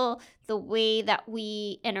feel, the way that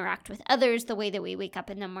we interact with others, the way that we wake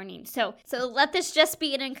up in the morning. So let this just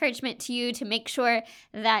be an encouragement to you to make sure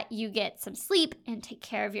that you get some sleep and take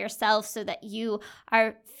care of yourself so that you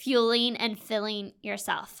are fueling and filling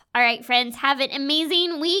yourself. All right, friends, have an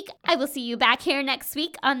amazing week. I will see you back here next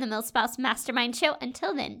week on the MilSpouse Mastermind Show.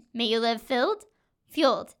 Until then, may you live filled,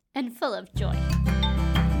 fueled, and full of joy.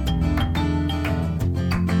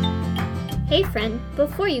 Hey friend,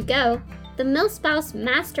 before you go, the MilSpouse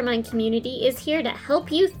Mastermind community is here to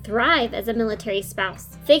help you thrive as a military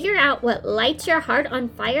spouse. Figure out what lights your heart on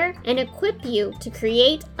fire and equip you to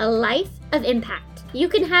create a life of impact. You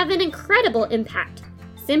can have an incredible impact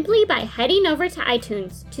simply by heading over to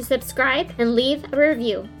iTunes to subscribe and leave a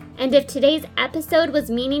review. And if today's episode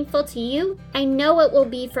was meaningful to you, I know it will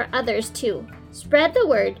be for others too. Spread the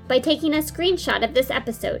word by taking a screenshot of this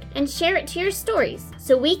episode and share it to your stories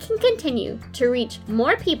so we can continue to reach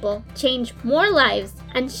more people, change more lives,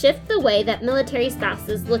 and shift the way that military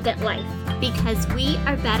spouses look at life. Because we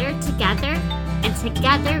are better together, and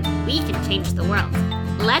together we can change the world.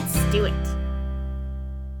 Let's do it.